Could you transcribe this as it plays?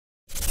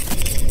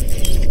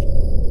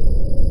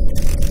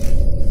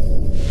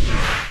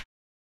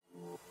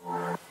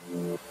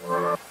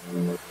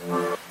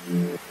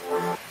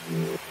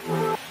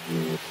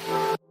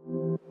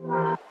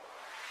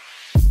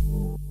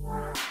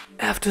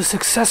After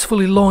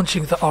successfully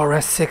launching the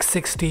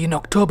RS660 in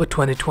October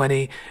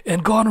 2020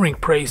 and garnering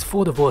praise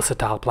for the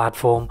versatile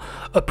platform,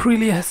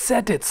 Aprilia has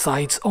set its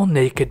sights on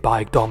naked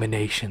bike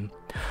domination.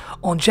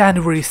 On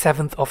January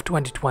 7th of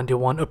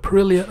 2021,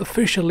 Aprilia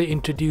officially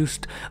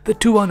introduced the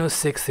Tuono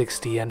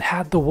 660 and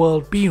had the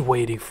world been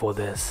waiting for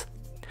this.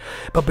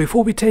 But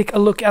before we take a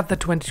look at the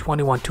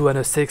 2021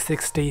 Tuono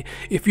 660,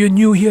 if you're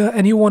new here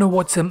and you want to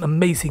watch some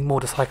amazing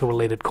motorcycle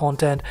related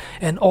content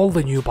and all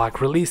the new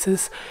bike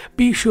releases,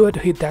 be sure to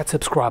hit that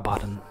subscribe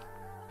button.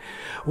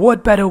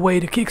 What better way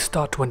to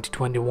kickstart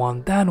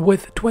 2021 than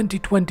with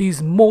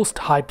 2020's most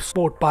hyped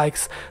sport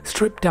bike's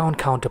stripped down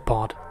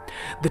counterpart?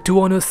 The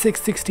Tuono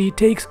 660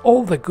 takes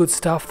all the good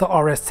stuff the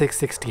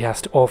RS660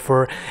 has to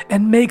offer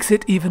and makes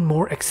it even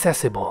more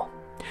accessible.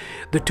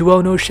 The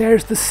Tuono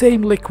shares the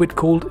same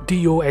liquid-cooled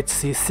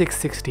DOHC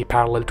 660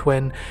 parallel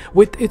twin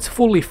with its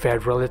fully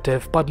faired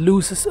relative, but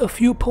loses a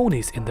few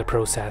ponies in the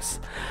process.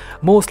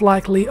 Most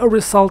likely a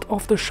result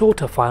of the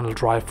shorter final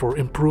drive for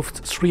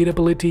improved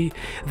streetability,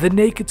 the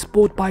naked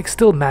sport bike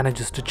still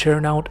manages to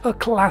churn out a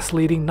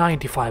class-leading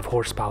 95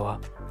 horsepower.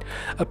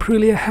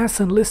 Aprilia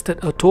hasn't listed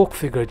a torque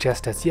figure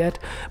just as yet,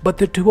 but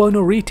the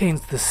Tuono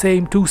retains the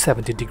same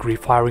 270-degree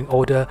firing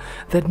order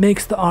that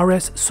makes the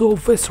RS so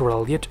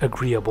visceral yet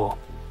agreeable.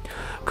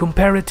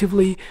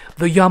 Comparatively,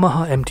 the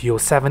Yamaha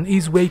MT-07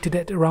 is weighted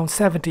at around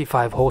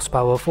 75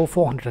 horsepower for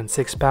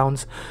 406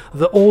 pounds,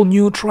 the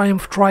all-new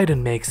Triumph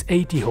Trident makes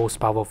 80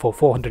 horsepower for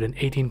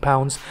 418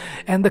 pounds,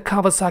 and the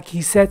Kawasaki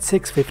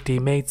Z650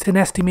 makes an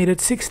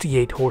estimated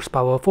 68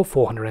 horsepower for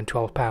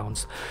 412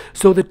 pounds,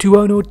 so the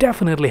Tuono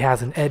definitely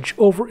has an edge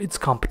over its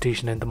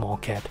competition in the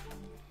market.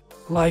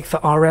 Like the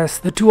RS,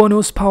 the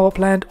Tuono's power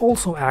plant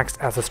also acts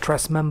as a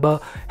stress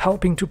member,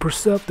 helping to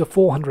preserve the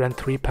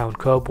 403-pound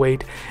curb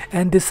weight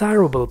and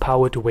desirable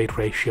power-to-weight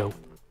ratio.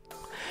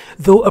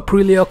 Though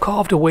Aprilia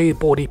carved away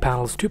body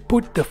panels to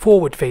put the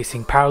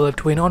forward-facing parallel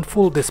twin on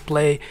full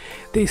display,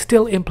 they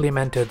still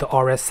implemented the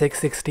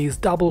RS660's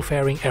double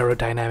fairing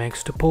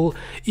aerodynamics to pull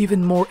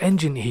even more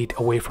engine heat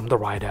away from the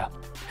rider.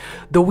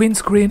 The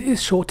windscreen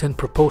is shortened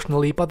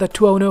proportionally, but the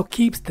Tuono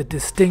keeps the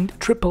distinct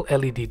triple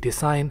LED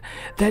design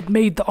that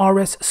made the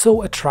RS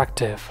so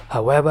attractive.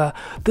 However,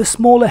 the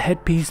smaller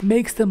headpiece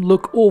makes them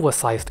look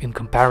oversized in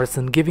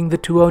comparison, giving the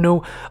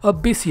Tuono a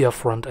busier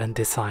front end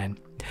design.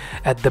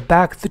 At the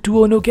back, the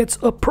Tuono gets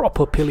a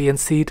proper pillion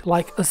seat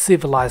like a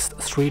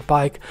civilized street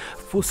bike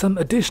for some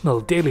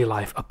additional daily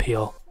life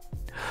appeal.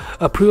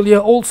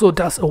 Aprilia also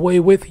does away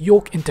with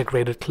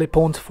yoke-integrated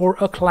clip-ons for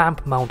a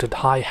clamp-mounted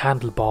high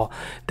handlebar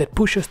that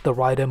pushes the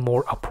rider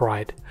more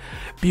upright.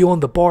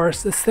 Beyond the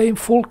bars, the same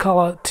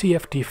full-color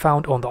TFT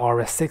found on the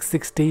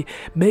RS660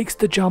 makes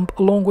the jump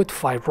along with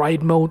 5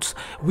 ride modes,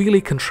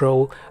 wheelie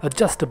control,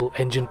 adjustable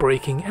engine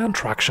braking and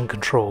traction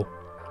control.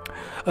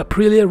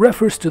 Aprilia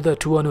refers to the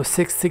Tuono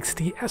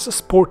 660 as a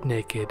sport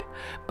naked,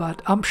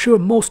 but I'm sure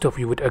most of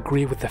you would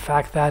agree with the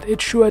fact that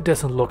it sure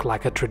doesn't look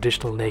like a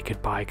traditional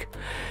naked bike.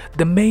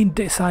 The main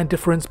design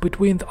difference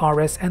between the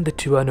RS and the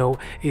Tuono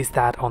is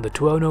that on the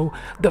Tuono,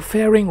 the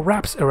fairing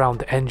wraps around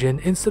the engine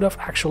instead of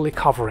actually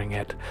covering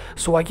it,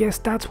 so I guess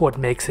that's what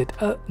makes it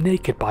a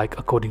naked bike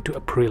according to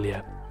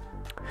Aprilia.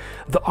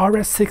 The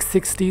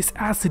RS660's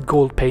acid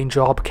gold paint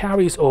job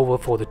carries over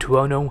for the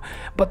Tuono,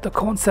 but the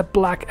concept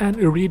black and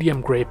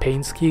iridium grey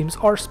paint schemes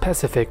are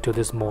specific to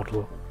this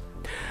model.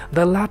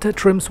 The latter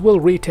trims will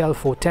retail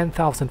for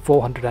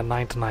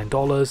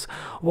 $10,499,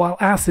 while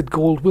acid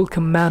gold will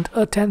command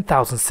a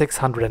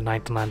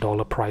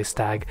 $10,699 price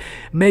tag,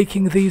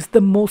 making these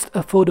the most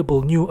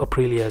affordable new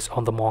Aprilias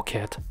on the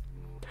market.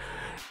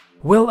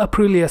 Will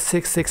Aprilia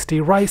 660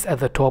 rise at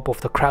the top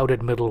of the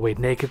crowded middleweight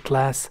naked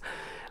class?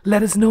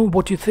 Let us know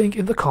what you think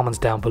in the comments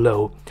down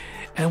below,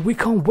 and we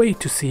can't wait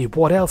to see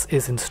what else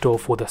is in store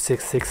for the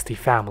 660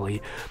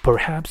 family,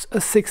 perhaps a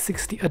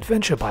 660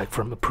 adventure bike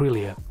from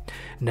Aprilia.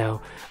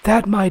 Now,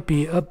 that might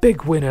be a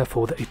big winner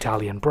for the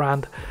Italian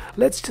brand.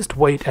 Let's just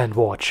wait and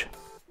watch.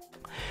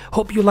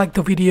 Hope you liked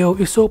the video.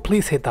 If so,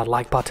 please hit that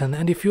like button,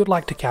 and if you'd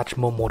like to catch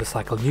more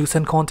motorcycle news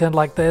and content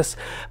like this,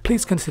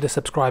 please consider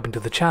subscribing to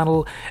the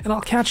channel, and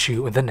I'll catch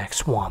you in the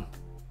next one.